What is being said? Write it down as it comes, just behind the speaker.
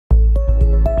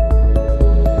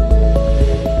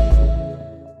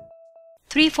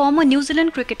Three former New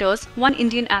Zealand cricketers, one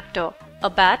Indian actor, a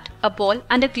bat, a ball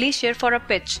and a glacier for a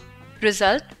pitch.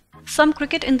 Result: some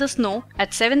cricket in the snow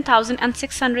at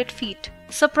 7,600 feet.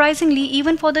 Surprisingly,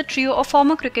 even for the trio of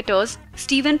former cricketers,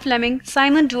 Steven Fleming,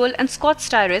 Doull and Scott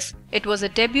Styris, it was a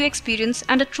debut experience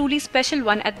and a truly special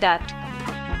one at that.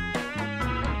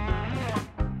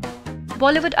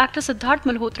 Bollywood actor Sidharth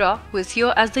Malhotra, who is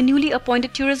here as the newly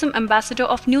appointed tourism ambassador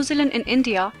of New Zealand in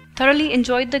India, thoroughly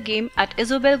enjoyed the game at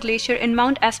Isobel Glacier in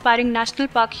Mount Aspiring National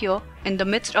Park here, in the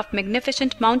midst of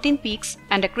magnificent mountain peaks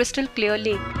and a crystal clear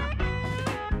lake.